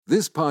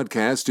This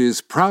podcast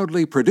is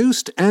proudly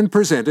produced and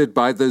presented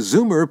by the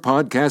Zoomer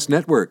Podcast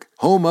Network,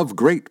 home of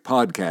great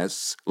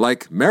podcasts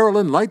like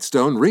Marilyn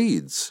Lightstone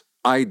Reads,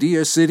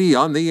 Idea City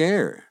on the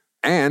Air,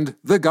 and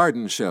The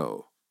Garden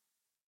Show.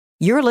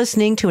 You're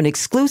listening to an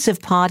exclusive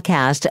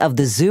podcast of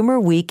the Zoomer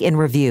Week in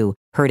Review,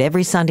 heard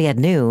every Sunday at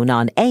noon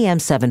on AM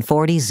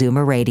 740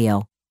 Zoomer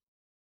Radio.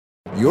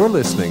 You're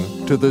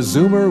listening to the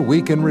Zoomer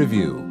Week in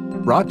Review,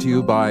 brought to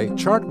you by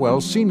Chartwell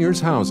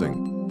Seniors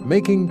Housing,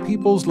 making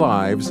people's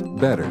lives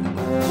better.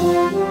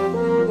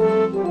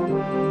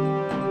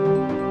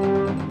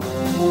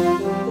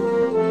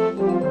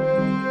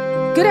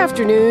 Good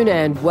afternoon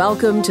and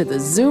welcome to the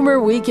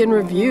Zoomer Week in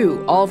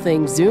Review, all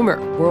things Zoomer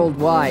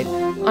worldwide.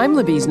 I'm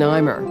Libby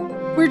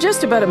Znaimer. We're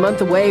just about a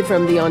month away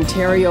from the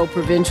Ontario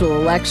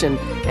provincial election,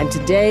 and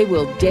today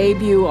we'll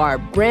debut our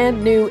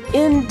brand new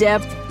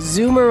in-depth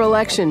Zoomer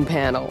election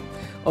panel.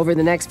 Over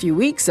the next few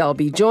weeks, I'll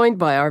be joined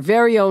by our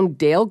very own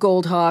Dale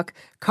Goldhawk,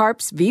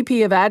 CARP's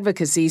VP of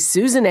Advocacy,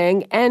 Susan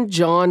Eng, and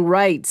John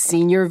Wright,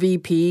 Senior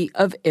VP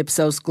of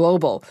Ipsos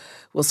Global.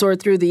 We'll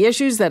sort through the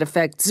issues that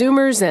affect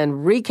Zoomers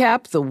and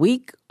recap the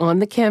week on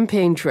the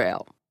campaign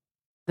trail.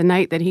 The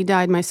night that he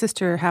died, my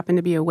sister happened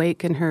to be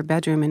awake in her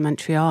bedroom in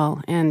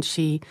Montreal, and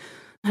she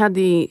had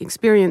the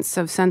experience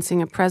of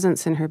sensing a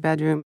presence in her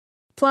bedroom.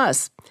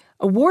 Plus,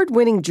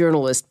 award-winning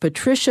journalist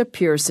Patricia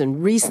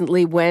Pearson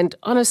recently went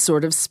on a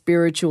sort of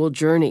spiritual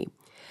journey.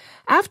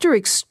 After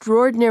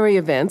extraordinary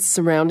events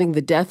surrounding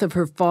the death of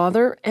her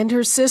father and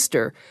her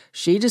sister,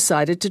 she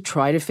decided to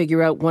try to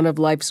figure out one of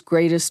life's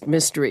greatest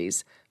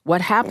mysteries: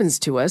 what happens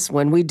to us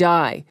when we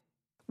die.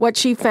 What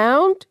she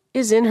found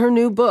is in her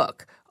new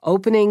book,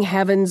 Opening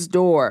Heaven's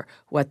Door,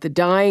 What the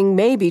Dying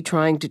May Be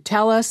Trying to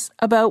Tell Us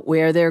About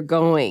Where They're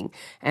Going,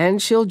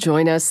 and she'll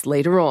join us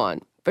later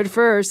on. But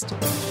first,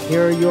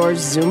 here are your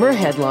Zoomer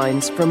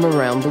headlines from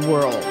around the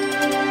world.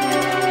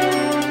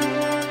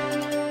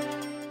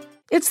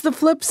 It's the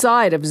flip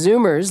side of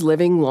Zoomers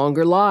living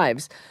longer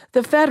lives.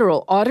 The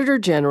Federal Auditor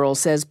General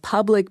says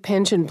public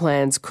pension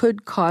plans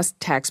could cost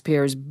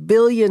taxpayers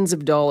billions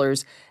of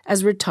dollars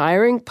as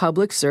retiring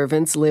public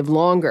servants live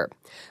longer.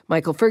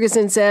 Michael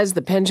Ferguson says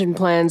the pension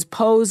plans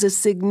pose a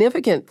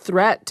significant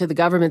threat to the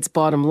government's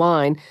bottom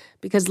line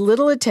because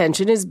little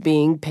attention is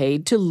being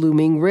paid to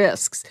looming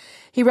risks.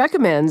 He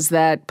recommends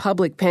that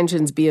public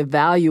pensions be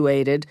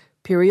evaluated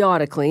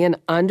periodically and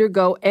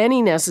undergo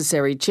any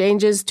necessary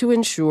changes to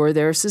ensure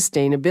their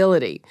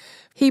sustainability.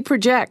 He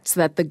projects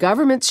that the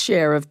government's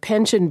share of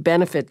pension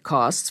benefit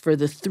costs for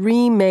the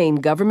three main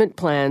government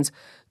plans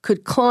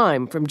could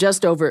climb from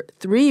just over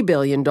 $3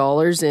 billion in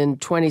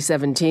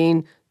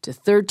 2017 to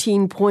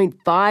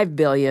 $13.5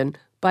 billion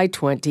by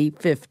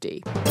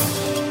 2050.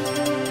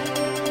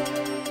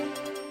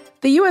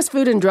 The U.S.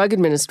 Food and Drug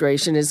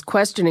Administration is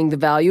questioning the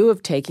value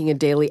of taking a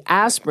daily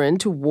aspirin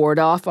to ward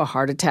off a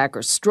heart attack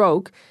or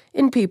stroke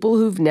in people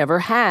who've never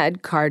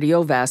had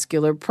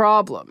cardiovascular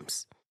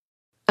problems.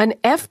 An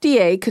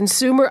FDA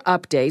consumer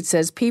update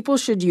says people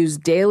should use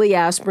daily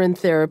aspirin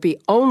therapy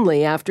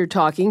only after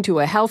talking to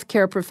a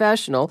healthcare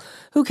professional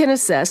who can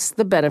assess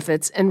the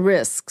benefits and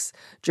risks.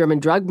 German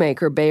drug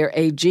maker Bayer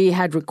AG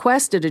had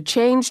requested a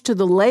change to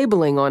the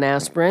labeling on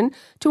aspirin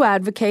to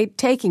advocate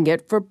taking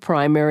it for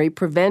primary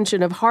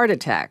prevention of heart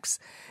attacks.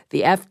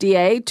 The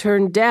FDA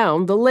turned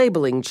down the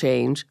labeling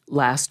change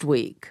last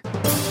week.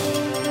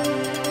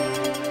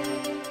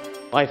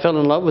 I fell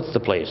in love with the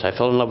place. I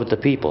fell in love with the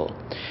people.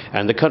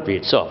 And the country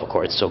itself, of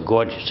course, it's so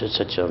gorgeous. It's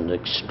such an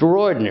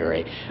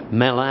extraordinary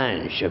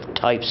melange of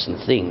types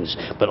and things,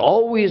 but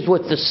always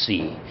with the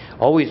sea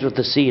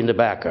in the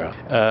background.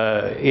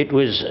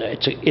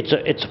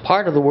 It's a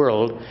part of the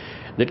world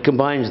that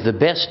combines the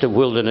best of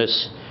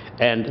wilderness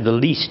and the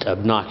least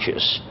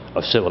obnoxious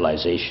of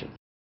civilization.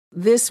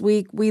 This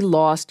week we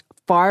lost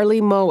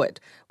Farley Mowat,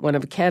 one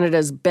of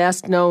Canada's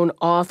best-known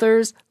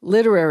authors,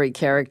 literary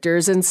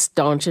characters, and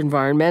staunch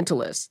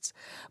environmentalists.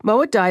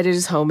 Mowat died at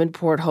his home in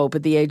Port Hope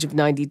at the age of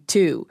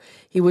 92.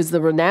 He was the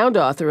renowned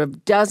author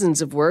of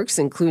dozens of works,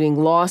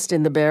 including Lost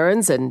in the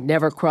Barrens and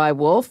Never Cry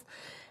Wolf,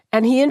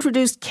 and he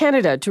introduced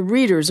Canada to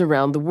readers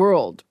around the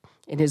world.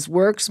 In his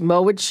works,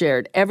 Mowat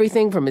shared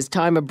everything from his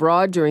time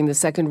abroad during the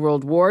Second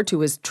World War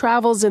to his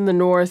travels in the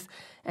North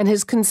and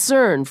his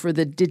concern for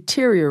the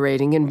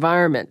deteriorating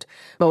environment.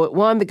 Mowat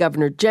won the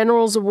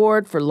Governor-General's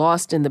Award for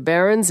Lost in the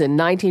Barrens in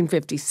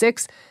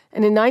 1956,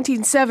 and in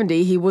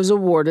 1970 he was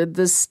awarded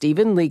the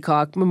Stephen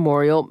Leacock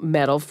Memorial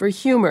Medal for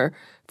Humor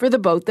for The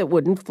Boat That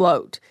Wouldn't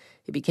Float.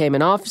 He became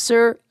an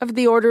officer of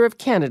the Order of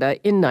Canada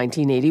in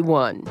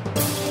 1981.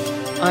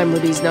 I'm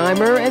Libby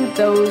Znaimer, and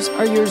those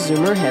are your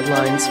Zoomer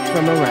headlines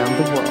from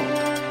around the world.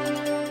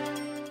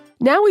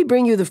 Now we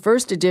bring you the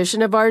first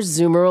edition of our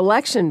Zoomer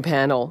election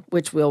panel,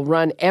 which will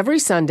run every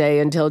Sunday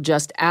until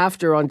just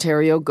after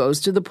Ontario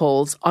goes to the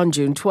polls on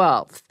June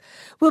 12th.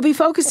 We'll be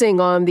focusing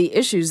on the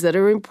issues that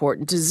are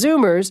important to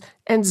Zoomers,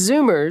 and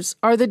Zoomers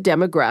are the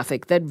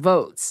demographic that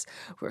votes.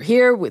 We're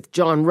here with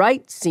John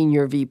Wright,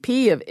 Senior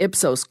VP of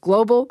Ipsos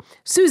Global,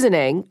 Susan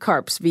Eng,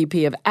 CARP's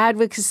VP of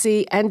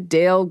Advocacy, and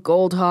Dale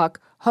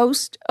Goldhawk,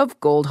 host of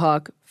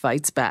Goldhawk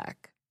fights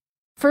back.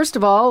 First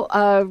of all,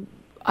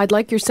 I'd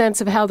like your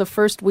sense of how the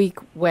first week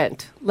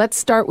went. Let's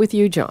start with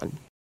you, John.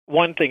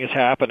 One thing has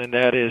happened, and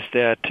that is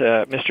that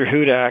Mr.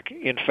 Hudak,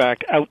 in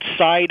fact,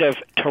 outside of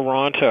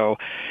Toronto,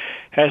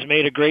 has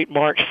made a great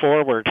march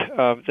forward.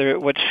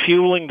 What's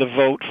fueling the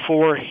vote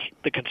for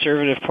the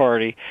Conservative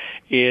Party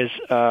is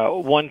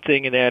one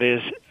thing, and that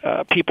is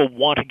people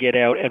want to get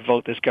out and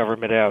vote this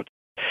government out.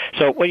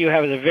 So what you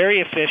have is a very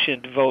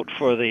efficient vote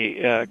for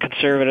the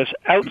Conservatives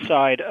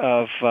outside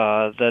of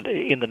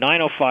in the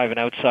 905 and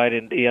outside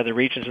in the other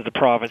regions of the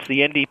province. The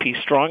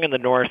NDP strong in the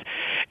north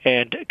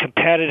and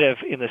competitive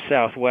in the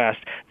southwest.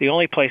 The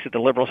only place that the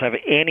Liberals have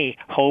any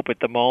hope at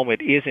the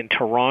moment is in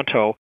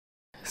Toronto.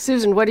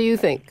 Susan, what do you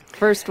think?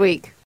 First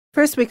week.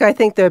 First week, I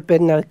think there have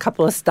been a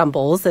couple of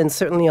stumbles, and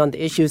certainly on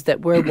the issues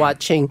that we're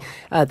watching.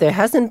 There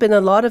hasn't been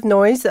a lot of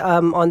noise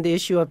on the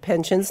issue of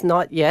pensions,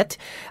 not yet.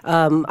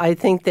 I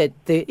think that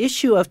the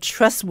issue of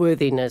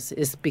trustworthiness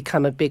has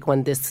become a big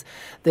one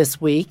this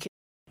week.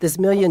 This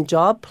Million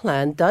Job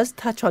Plan does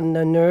touch on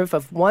the nerve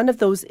of one of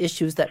those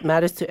issues that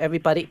matters to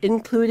everybody,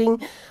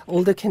 including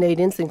older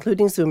Canadians,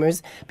 including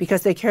Zoomers,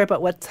 because they care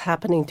about what's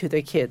happening to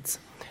their kids.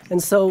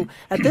 And so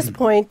at this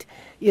point,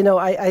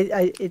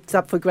 it's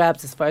up for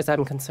grabs as far as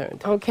I'm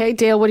concerned. Okay,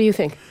 Dale, what do you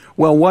think?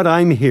 Well, what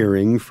I'm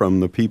hearing from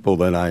the people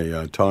that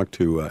I talk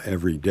to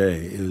every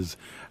day is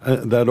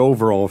that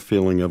overall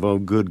feeling of, oh,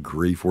 good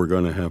grief, we're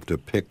going to have to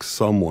pick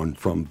someone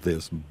from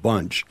this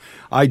bunch.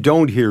 I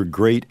don't hear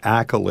great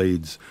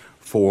accolades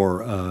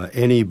for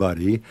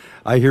anybody.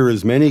 I hear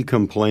as many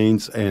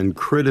complaints and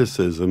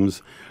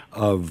criticisms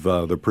of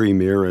the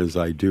Premier as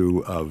I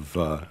do of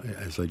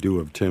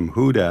Tim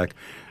Hudak.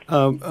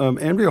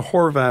 Andrea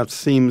Horwath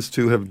seems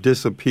to have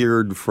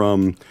disappeared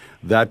from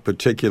that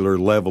particular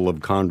level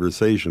of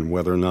conversation.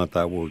 Whether or not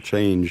that will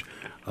change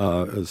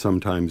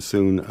sometime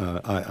soon,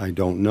 I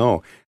don't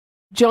know.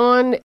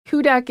 John,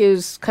 Hudak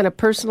is kind of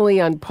personally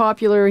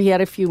unpopular. He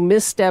had a few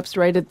missteps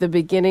right at the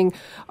beginning.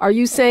 Are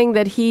you saying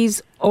that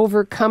he's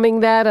overcoming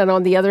that? And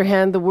on the other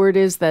hand, the word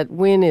is that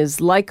Wynne is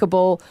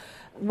likable.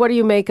 What do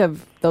you make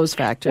of those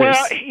factors?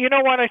 Well, you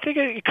know what? I think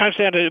it comes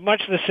down to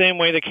much the same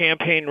way the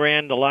campaign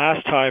ran the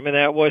last time, and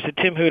that was that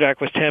Tim Hudak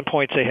was 10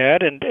 points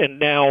ahead, and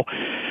now,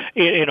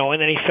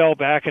 and then he fell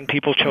back and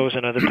people chose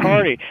another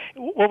party.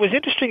 What was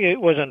interesting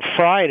was on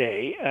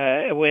Friday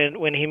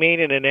when he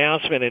made an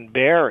announcement in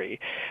Barrie,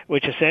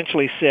 which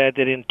essentially said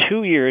that in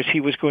 2 years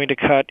he was going to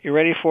cut, you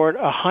ready for it,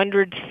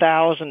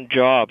 100,000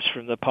 jobs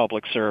from the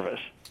public service.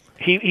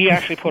 He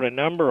actually put a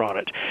number on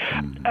it.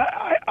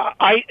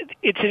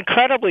 It's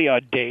incredibly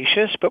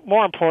audacious, but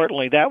more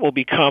importantly, that will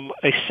become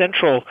a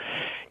central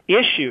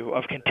issue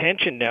of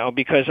contention now,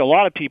 because a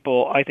lot of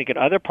people, I think, in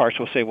other parts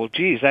will say, well,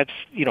 geez, that's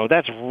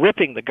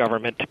ripping the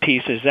government to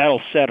pieces.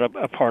 That'll set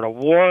apart a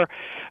war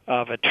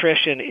of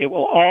attrition. It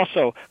will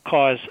also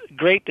cause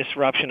great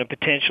disruption and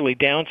potentially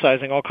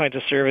downsizing all kinds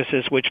of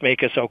services which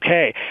make us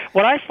okay.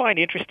 What I find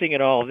interesting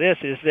in all of this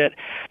is that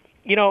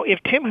if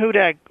Tim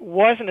Hudak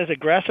wasn't as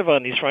aggressive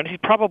on these fronts,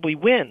 he'd probably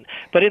win.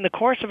 But in the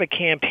course of a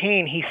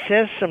campaign, he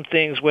says some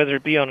things, whether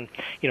it be on,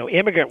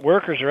 immigrant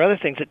workers or other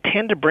things, that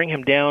tend to bring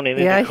him down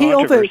into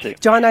controversy.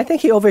 John, I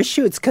think he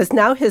overshoots, because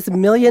now his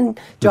million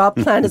job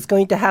plan is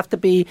going to have to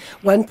be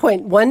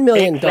 $1.1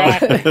 million.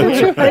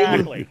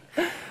 Exactly.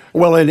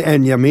 Well, and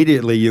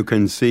immediately you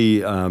can see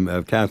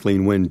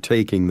Kathleen Wynne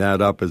taking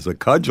that up as a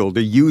cudgel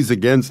to use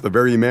against the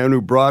very man who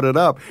brought it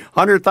up.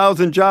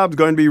 100,000 jobs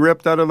going to be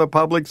ripped out of the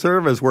public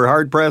service. We're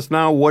hard-pressed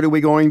now. What are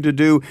we going to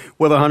do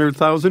with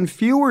 100,000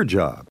 fewer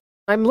jobs?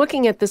 I'm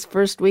looking at this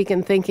first week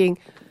and thinking,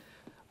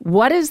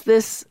 what is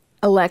this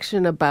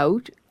election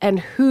about, and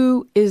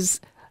who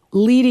is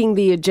leading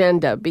the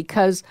agenda?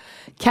 Because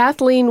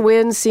Kathleen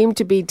Wynne seemed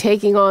to be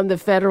taking on the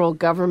federal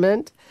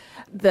government.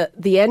 The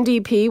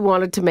NDP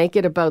wanted to make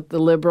it about the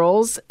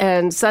Liberals,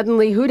 and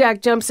suddenly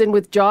Hudak jumps in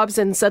with jobs,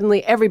 and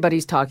suddenly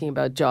everybody's talking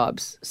about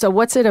jobs. So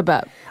what's it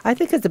about? I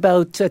think it's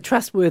about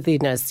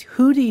trustworthiness.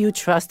 Who do you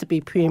trust to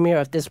be Premier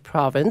of this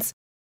province?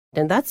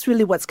 And that's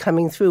really what's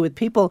coming through with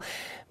people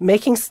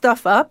making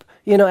stuff up.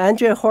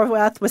 Andrea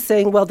Horwath was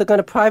saying, well, they're going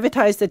to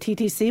privatize the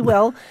TTC.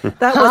 Well,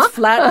 that was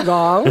flat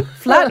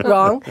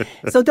wrong.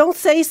 So don't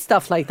say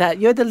stuff like that.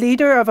 You're the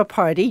leader of a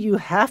party. You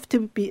have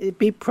to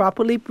be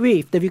properly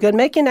briefed. If you're going to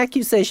make an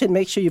accusation,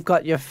 make sure you've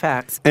got your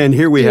facts. And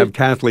here we have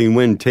Kathleen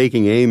Wynne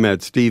taking aim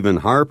at Stephen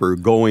Harper,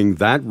 going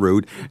that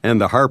route, and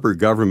the Harper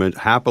government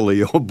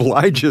happily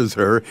obliges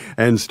her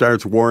and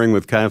starts warring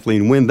with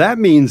Kathleen Wynne. That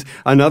means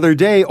another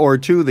day or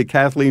two that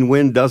Kathleen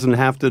Wynne doesn't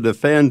have to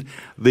defend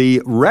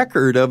the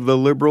record of the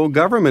Liberal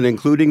government,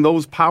 including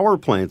those power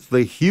plants,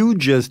 the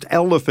hugest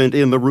elephant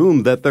in the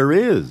room that there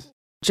is.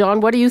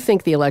 John, what do you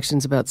think the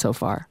election's about so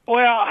far?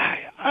 Well,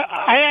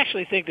 I I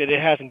actually think that it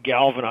hasn't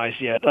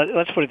galvanized yet.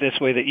 Let's put it this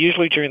way, that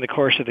usually during the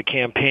course of the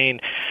campaign,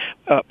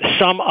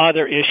 some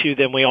other issue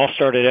than we all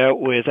started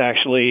out with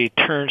actually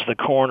turns the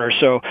corner.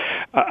 So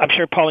I'm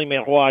sure Pauline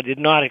Marois did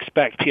not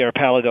expect Pierre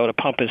Palladot to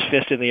pump his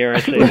fist in the air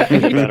and say this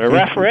is about a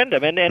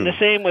referendum. And the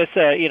same with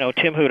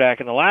Tim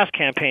Hudak in the last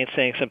campaign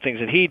saying some things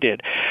that he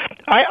did.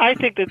 I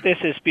think that this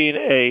has been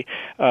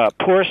a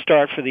poor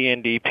start for the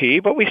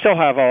NDP, but we still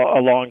have a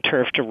long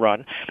turf to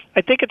run.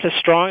 I think it's a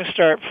strong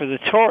start for the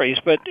Tories,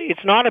 but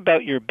it's not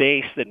about your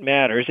base that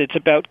matters. It's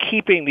about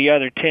keeping the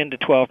other 10 to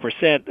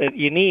 12% that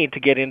you need to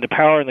get into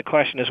power, and the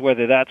question is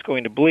whether that's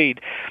going to bleed.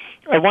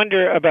 I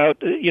wonder about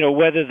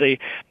whether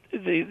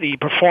the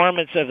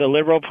performance of the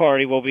Liberal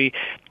Party will be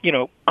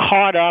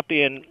caught up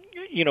in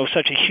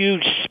such a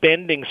huge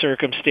spending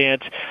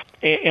circumstance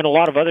and a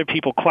lot of other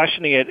people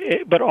questioning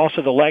it, but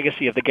also the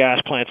legacy of the gas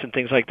plants and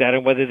things like that,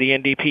 and whether the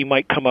NDP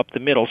might come up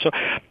the middle. So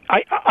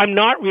I'm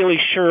not really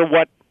sure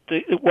what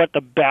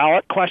the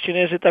ballot question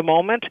is at the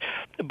moment,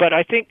 but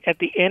I think at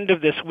the end of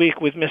this week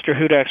with Mr.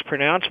 Hudak's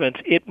pronouncements,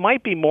 it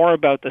might be more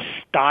about the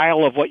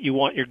style of what you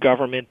want your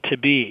government to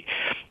be.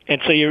 And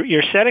so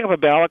you're setting up a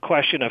ballot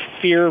question of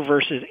fear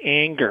versus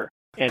anger.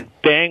 And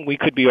bang, we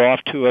could be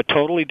off to a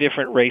totally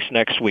different race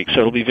next week. So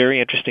it'll be very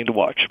interesting to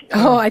watch.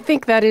 Oh, I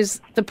think that is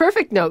the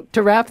perfect note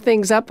to wrap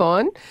things up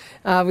on.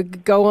 We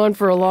could go on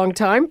for a long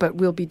time, but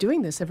we'll be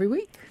doing this every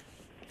week.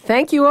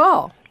 Thank you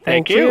all.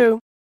 Thank you.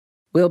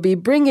 We'll be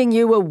bringing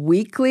you a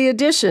weekly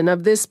edition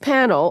of this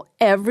panel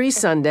every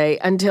Sunday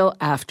until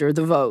after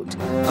the vote.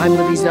 I'm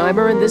Libby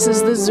Znaimer, and this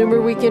is the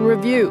Zoomer Week in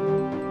Review.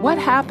 What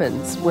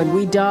happens when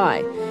we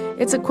die?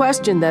 It's a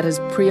question that has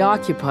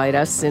preoccupied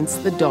us since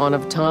the dawn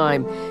of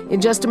time. In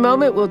just a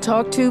moment, we'll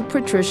talk to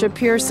Patricia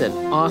Pearson,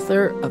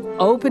 author of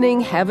Opening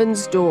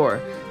Heaven's Door,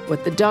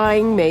 what the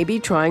dying may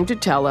be trying to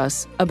tell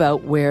us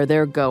about where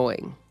they're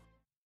going.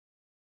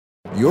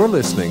 You're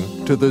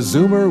listening to the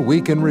Zoomer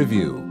Week in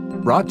Review,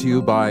 brought to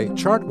you by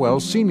Chartwell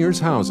Seniors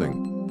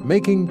Housing,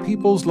 making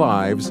people's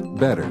lives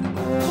better.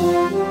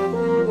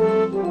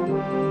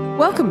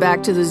 Welcome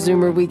back to the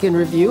Zoomer Week in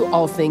Review,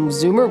 all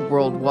things Zoomer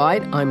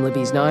worldwide. I'm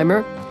Libby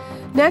Znaimer.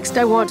 Next,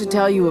 I want to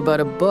tell you about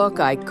a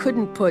book I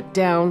couldn't put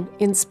down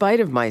in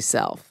spite of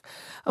myself.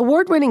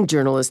 Award-winning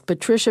journalist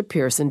Patricia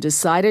Pearson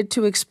decided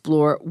to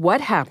explore what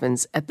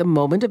happens at the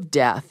moment of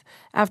death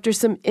after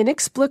some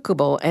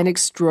inexplicable and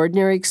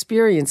extraordinary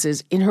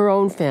experiences in her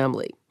own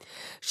family.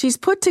 She's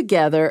put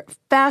together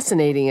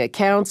fascinating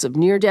accounts of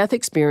near-death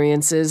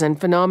experiences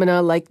and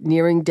phenomena like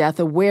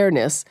nearing-death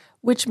awareness,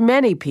 which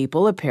many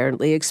people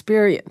apparently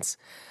experience.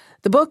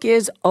 The book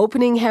is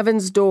Opening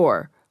Heaven's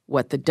Door,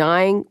 what the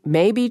dying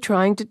may be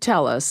trying to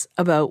tell us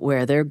about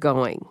where they're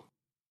going.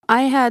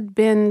 I had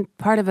been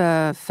part of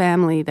a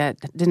family that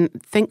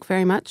didn't think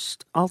very much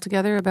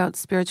altogether about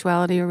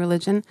spirituality or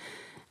religion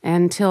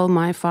until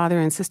my father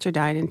and sister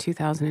died in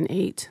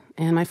 2008.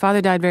 And my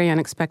father died very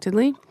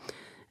unexpectedly.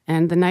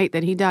 And the night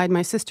that he died,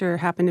 my sister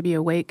happened to be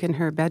awake in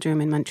her bedroom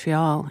in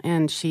Montreal,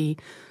 and she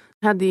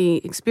had the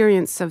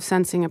experience of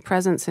sensing a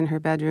presence in her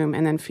bedroom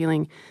and then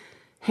feeling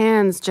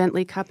hands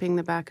gently cupping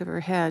the back of her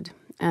head.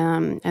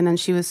 And then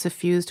she was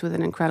suffused with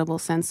an incredible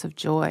sense of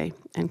joy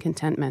and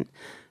contentment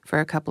for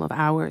a couple of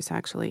hours,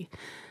 actually.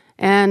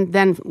 And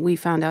then we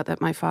found out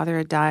that my father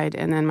had died,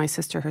 and then my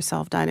sister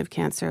herself died of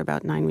cancer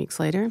about 9 weeks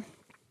later.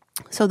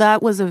 So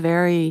that was a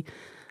very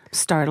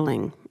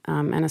startling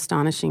and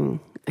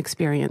astonishing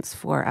experience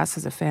for us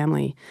as a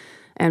family.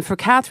 And for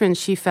Catherine,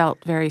 she felt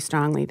very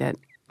strongly that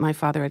my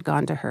father had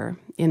gone to her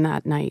in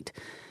that night.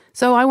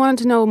 So I wanted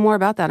to know more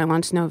about that. I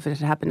wanted to know if it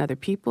had happened to other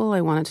people.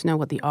 I wanted to know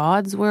what the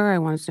odds were. I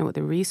wanted to know what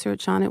the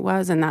research on it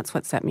was, and that's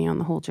what set me on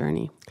the whole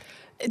journey.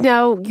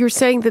 Now, you're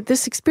saying that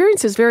this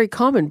experience is very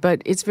common,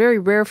 but it's very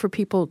rare for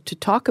people to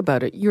talk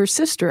about it. Your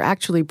sister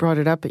actually brought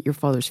it up at your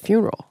father's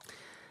funeral.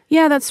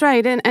 Yeah, that's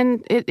right.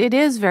 And it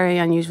is very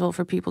unusual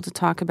for people to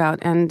talk about.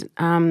 And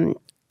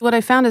what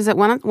I found is that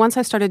once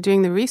I started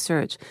doing the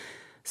research,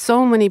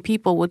 so many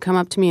people would come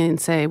up to me and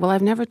say, well,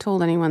 I've never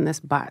told anyone this,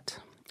 but...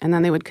 And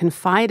then they would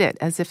confide it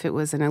as if it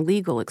was an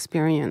illegal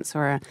experience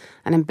or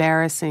an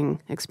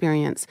embarrassing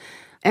experience.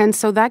 And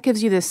so that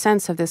gives you this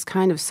sense of this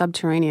kind of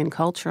subterranean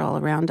culture all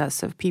around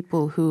us of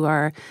people who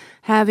are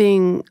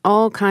having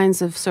all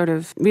kinds of sort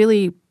of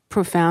really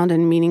profound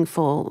and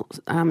meaningful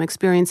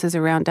experiences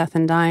around death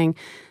and dying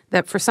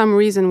that for some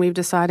reason we've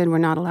decided we're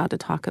not allowed to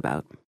talk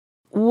about.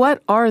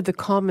 What are the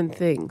common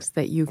things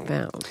that you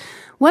found?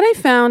 What I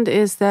found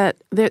is that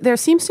there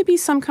seems to be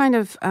some kind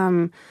of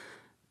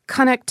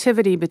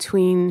connectivity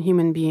between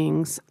human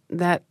beings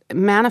that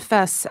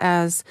manifests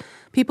as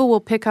people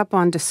will pick up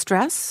on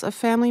distress of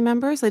family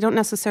members. They don't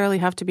necessarily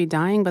have to be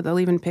dying, but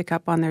they'll even pick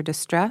up on their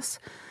distress.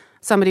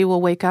 Somebody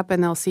will wake up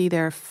and they'll see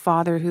their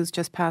father who's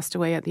just passed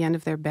away at the end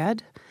of their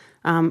bed.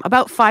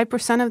 About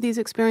 5% of these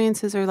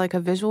experiences are like a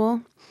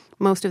visual.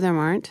 Most of them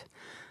aren't.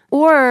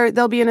 Or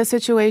they'll be in a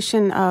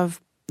situation of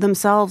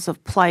themselves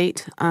of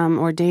plight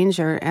or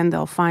danger, and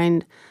they'll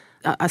find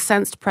a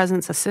sensed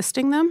presence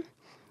assisting them.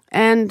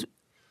 And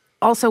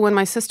also, when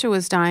my sister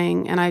was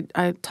dying, and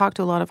I talked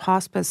to a lot of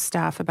hospice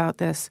staff about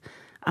this,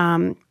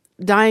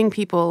 Dying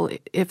people,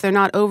 if they're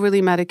not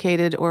overly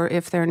medicated or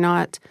if they're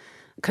not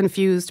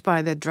confused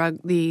by the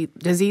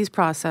disease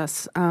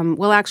process,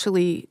 will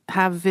actually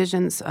have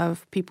visions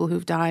of people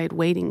who've died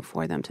waiting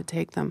for them to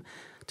take them,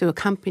 to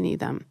accompany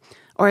them.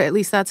 Or at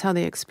least that's how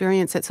they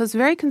experience it. So it's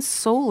very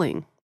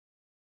consoling.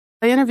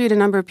 I interviewed a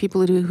number of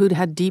people who'd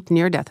had deep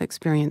near-death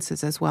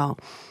experiences as well.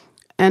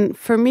 And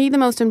for me, the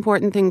most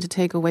important thing to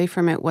take away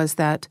from it was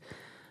that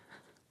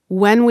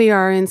when we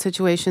are in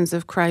situations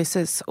of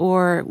crisis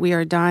or we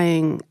are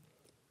dying,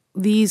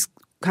 these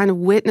kind of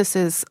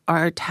witnesses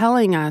are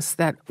telling us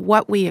that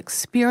what we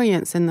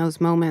experience in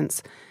those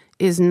moments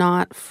is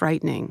not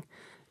frightening.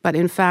 But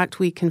in fact,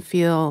 we can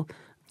feel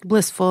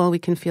blissful, we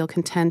can feel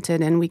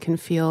contented, and we can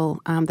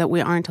feel that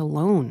we aren't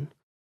alone.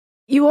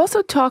 You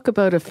also talk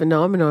about a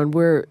phenomenon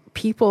where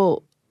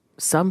people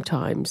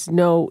sometimes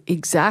know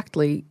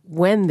exactly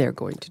when they're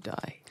going to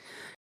die.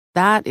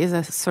 That is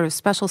a sort of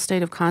special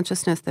state of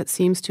consciousness that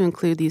seems to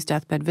include these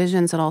deathbed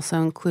visions. It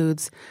also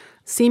includes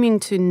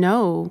seeming to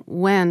know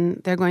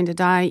when they're going to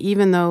die,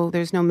 even though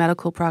there's no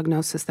medical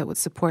prognosis that would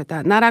support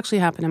that. And that actually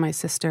happened to my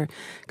sister,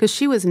 because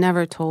she was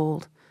never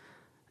told,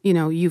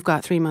 you've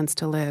got 3 months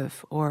to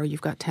live, or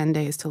you've got 10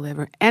 days to live,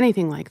 or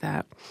anything like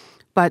that.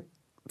 But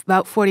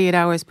about 48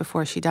 hours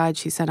before she died,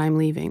 she said, "I'm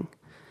leaving."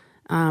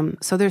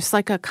 So there's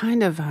like a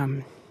kind of,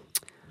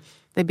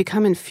 they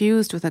become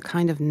infused with a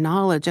kind of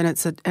knowledge,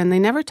 and they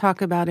never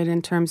talk about it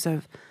in terms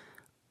of,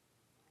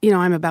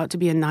 I'm about to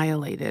be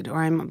annihilated,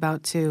 or I'm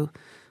about to,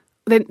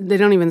 they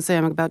don't even say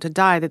I'm about to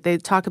die, that they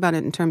talk about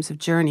it in terms of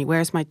journey.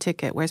 Where's my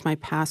ticket? Where's my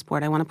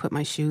passport? I want to put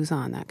my shoes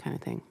on, that kind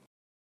of thing.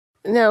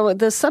 Now,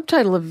 the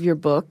subtitle of your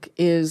book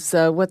is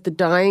What the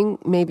Dying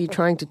May Be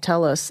Trying to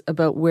Tell Us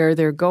About Where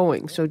They're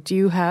Going. So do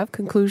you have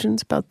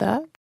conclusions about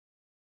that?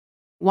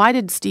 Why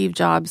did Steve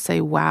Jobs say,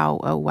 "Wow,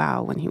 oh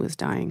wow," when he was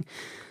dying?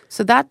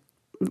 So that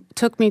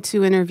took me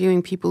to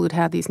interviewing people who'd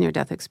had these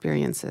near-death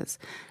experiences.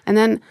 And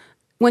then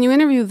when you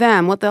interview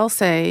them, what they'll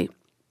say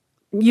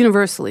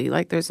universally,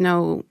 like there's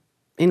no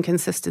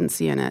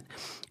inconsistency in it,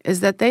 is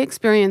that they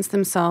experience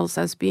themselves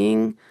as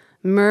being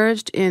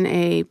merged in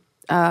a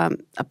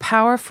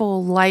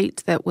powerful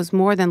light that was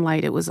more than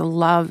light. It was a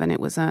love and it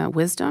was a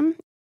wisdom.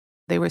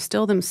 They were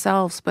still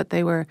themselves, but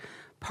they were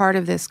part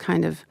of this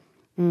kind of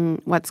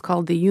what's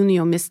called the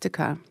unio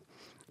mystica,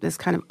 this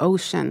kind of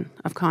ocean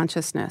of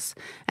consciousness.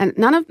 And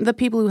none of the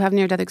people who have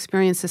near-death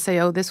experiences say,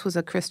 "Oh, this was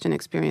a Christian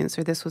experience,"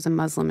 or "This was a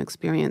Muslim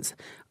experience."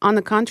 On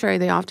the contrary,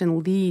 they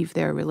often leave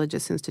their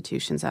religious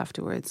institutions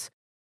afterwards.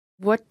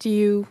 What do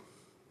you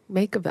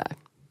make of that?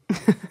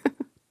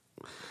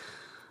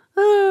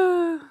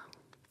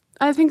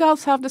 I think I'll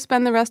have to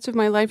spend the rest of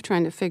my life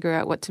trying to figure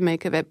out what to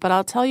make of it. But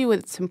I'll tell you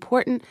what's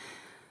important,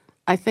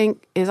 I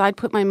think, is I'd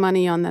put my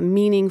money on the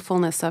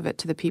meaningfulness of it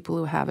to the people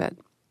who have it.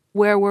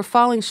 Where we're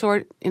falling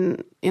short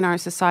in our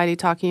society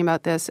talking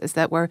about this is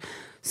that we're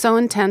so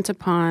intent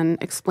upon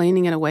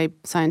explaining it away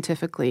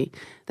scientifically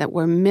that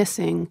we're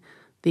missing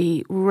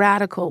the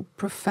radical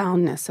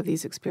profoundness of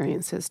these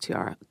experiences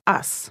to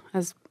us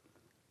as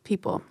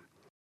people.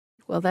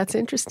 Well, that's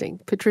interesting.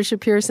 Patricia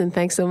Pearson,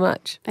 thanks so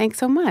much. Thanks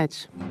so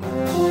much.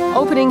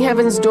 Opening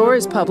Heaven's Door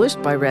is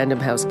published by Random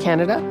House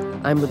Canada.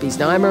 I'm Libby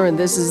Znaimer, and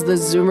this is the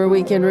Zoomer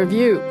Week in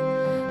Review.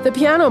 The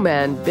piano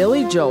man,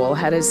 Billy Joel,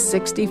 had his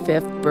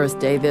 65th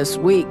birthday this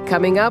week.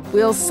 Coming up,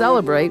 we'll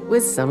celebrate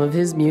with some of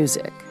his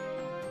music.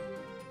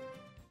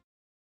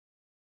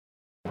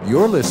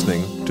 You're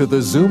listening to the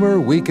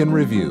Zoomer Week in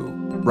Review,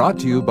 brought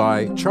to you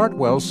by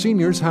Chartwell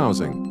Seniors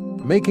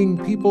Housing,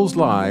 making people's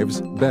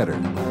lives better.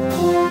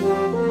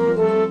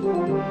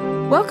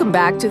 Welcome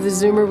back to the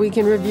Zoomer Week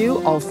in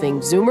Review, all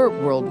things Zoomer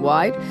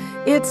worldwide.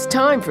 It's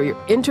time for your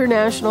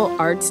International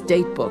Arts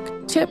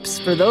Datebook. Tips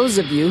for those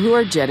of you who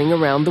are jetting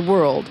around the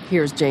world.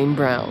 Here's Jane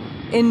Brown.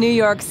 In New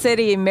York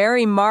City,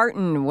 Mary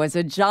Martin was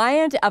a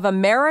giant of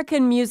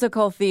American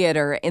musical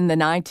theater in the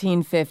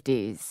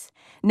 1950s.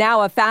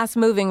 Now, a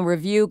fast-moving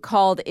review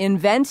called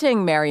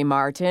Inventing Mary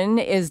Martin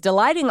is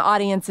delighting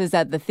audiences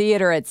at the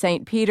theater at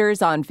St.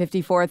 Peter's on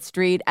 54th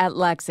Street at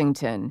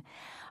Lexington.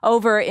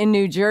 Over in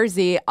New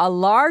Jersey, a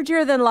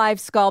larger-than-life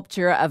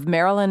sculpture of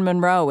Marilyn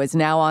Monroe is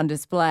now on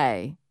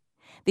display.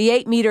 The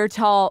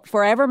 8-meter-tall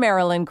Forever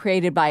Marilyn,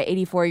 created by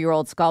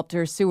 84-year-old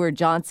sculptor Seward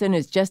Johnson,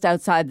 is just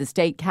outside the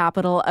state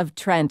capital of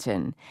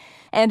Trenton.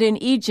 And in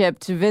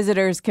Egypt,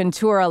 visitors can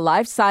tour a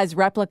life-size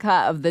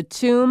replica of the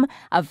tomb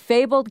of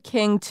fabled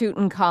King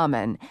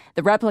Tutankhamun.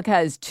 The replica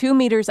is 2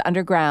 meters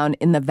underground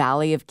in the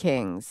Valley of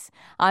Kings.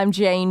 I'm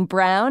Jane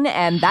Brown,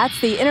 and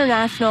that's the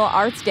International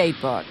Arts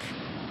Datebook.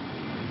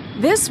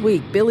 This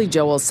week, Billy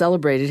Joel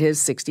celebrated his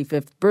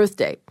 65th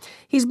birthday.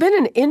 He's been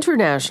an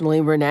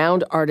internationally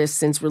renowned artist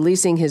since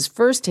releasing his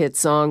first hit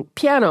song,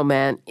 Piano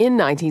Man, in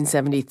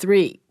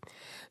 1973.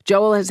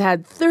 Joel has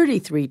had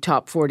 33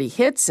 top 40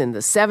 hits in the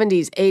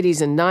 70s, 80s,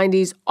 and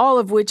 90s, all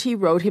of which he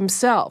wrote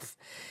himself.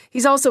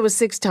 He's also a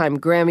 6-time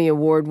Grammy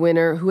Award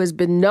winner who has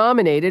been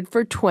nominated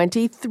for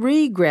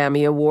 23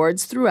 Grammy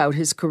Awards throughout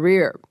his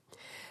career.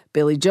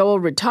 Billy Joel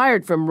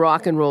retired from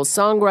rock and roll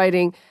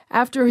songwriting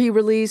after he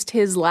released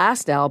his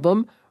last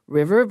album,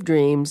 River of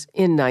Dreams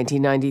in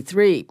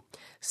 1993.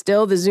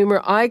 Still, the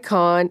Zoomer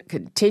icon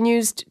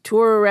continues to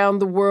tour around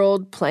the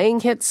world,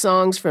 playing hit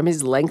songs from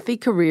his lengthy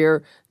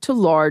career to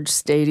large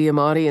stadium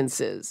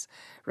audiences.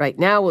 Right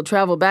now, we'll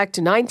travel back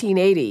to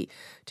 1980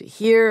 to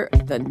hear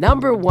the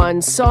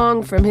 #1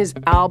 song from his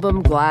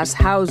album Glass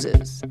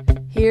Houses.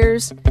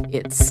 Here's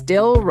It's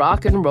Still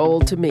Rock and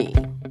Roll to Me.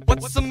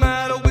 What's the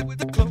matter with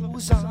the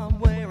clothes I'm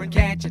wearing?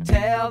 Can't you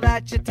tell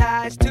that your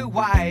tie's too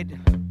wide?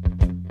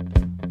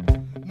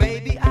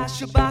 Maybe I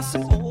should buy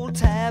some old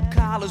tab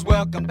collars.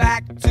 Welcome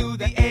back to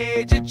the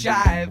age of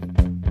jive.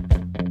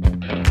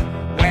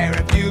 Where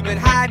have you been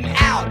hiding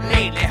out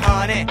lately,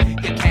 honey?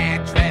 You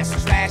can't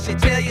dress trashy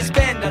till you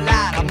spend a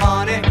lot of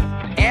money.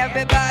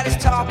 Everybody's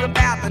talking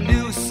about the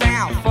new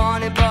sound,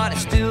 funny, but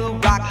it's still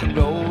rock and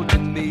roll to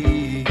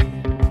me.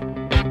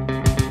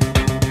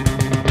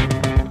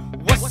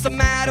 What's the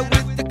matter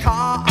with the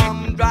car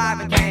I'm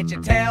driving? Can't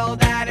you tell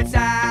that it's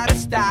out of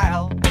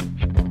style?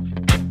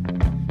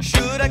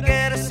 Should I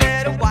get a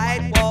set of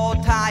white wall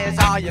tires?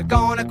 Are you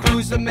gonna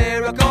cruise the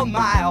Miracle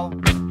Mile?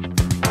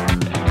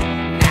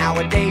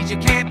 Nowadays you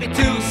can't be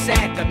too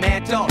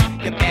sentimental.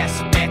 Your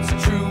best bet's a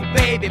true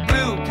baby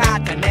blue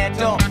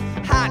Continental.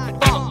 Hot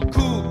funk,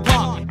 cool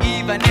punk,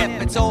 even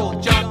if it's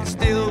old junk, it's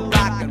still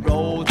rock and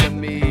roll to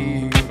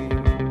me.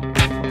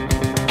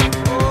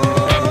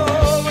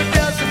 Oh, it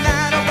doesn't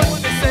matter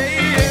what they say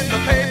in the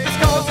papers,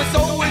 'cause it's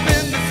always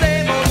been the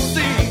same old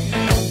scene.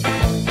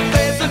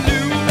 There's a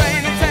new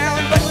rain in town,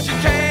 but you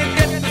can't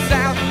get the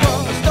sound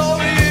from a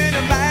story in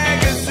a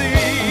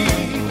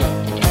magazine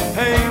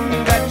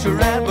aimed at your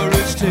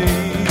average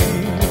teen.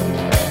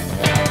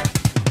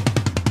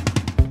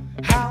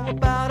 How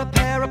about a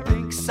pair of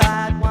pink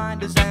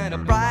sidewinders and a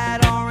bright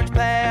orange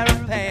pair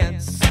of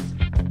pants?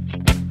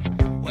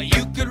 Well,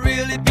 you could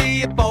really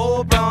be a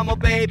Beau Brummel,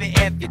 baby,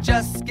 if you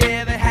just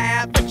give it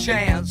half a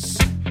chance.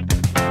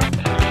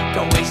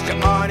 Don't waste your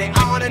money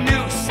on a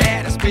new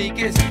set of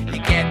speakers. You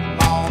get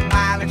more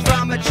mileage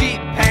from a cheap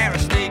pair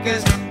of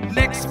sneakers.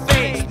 Next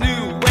phase,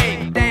 new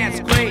wave, dance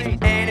crazy.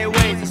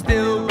 Anyways, it's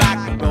still rock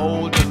and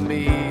roll to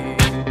me.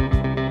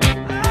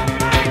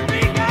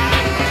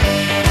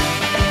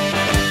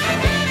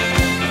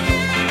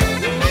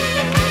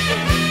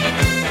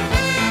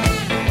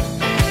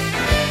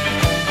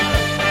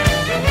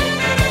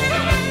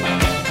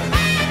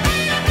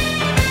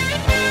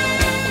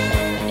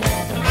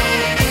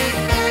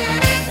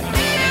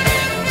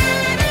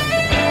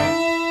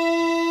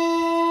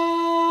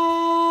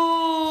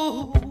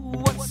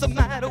 What's the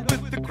matter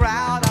with the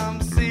crowd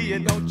I'm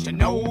seeing? Don't you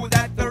know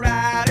that they're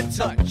out of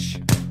touch?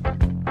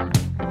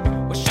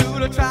 Well,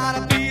 should I try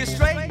to be a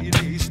straight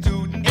A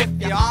student? If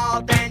you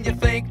are, then you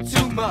think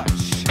too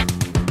much.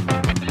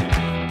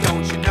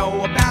 Don't you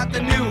know about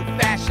the new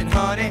fashion,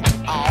 honey?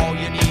 All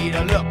you need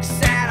are looks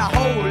and a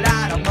whole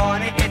lot of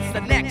money. It's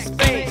the next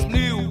phase,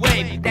 new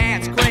wave,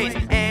 dance craze.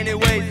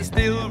 Anyways, it's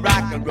still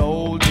rock and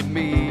roll to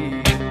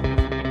me.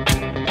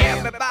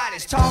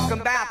 Everybody's talking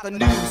about the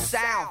new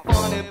sound,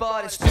 funny,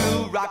 but it's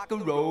still rock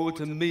and roll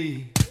to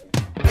me.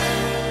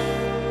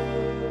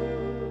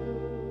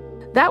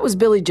 That was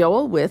Billy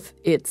Joel with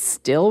It's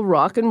Still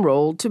Rock and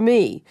Roll to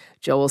Me.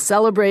 Joel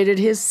celebrated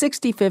his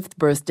 65th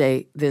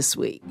birthday this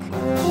week.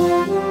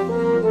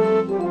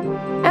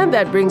 And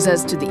that brings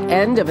us to the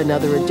end of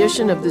another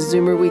edition of the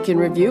Zoomer Week in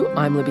Review.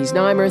 I'm Libby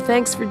Znaimer.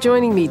 Thanks for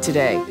joining me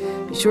today.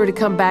 Be sure to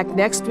come back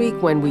next week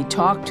when we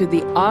talk to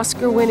the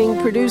Oscar-winning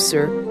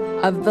producer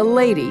of The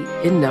Lady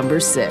in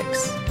Number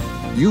 6.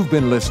 You've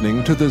been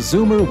listening to the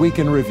Zoomer Week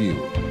in Review,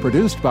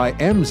 produced by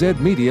MZ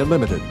Media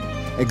Limited.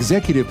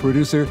 Executive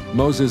producer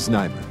Moses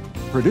Znaimer.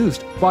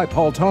 Produced by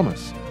Paul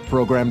Thomas.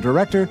 Program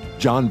director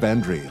John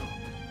Van Driel.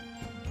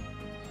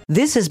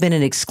 This has been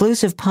an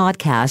exclusive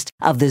podcast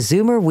of the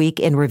Zoomer Week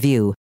in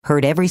Review,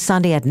 heard every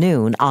Sunday at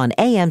noon on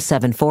AM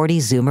 740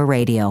 Zoomer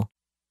Radio.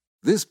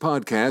 This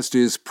podcast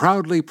is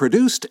proudly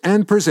produced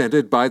and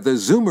presented by the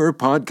Zoomer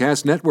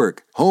Podcast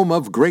Network, home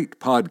of great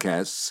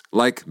podcasts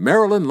like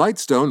Marilyn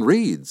Lightstone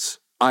Reads,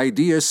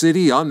 Idea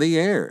City on the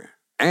Air,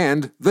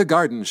 and The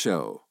Garden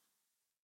Show.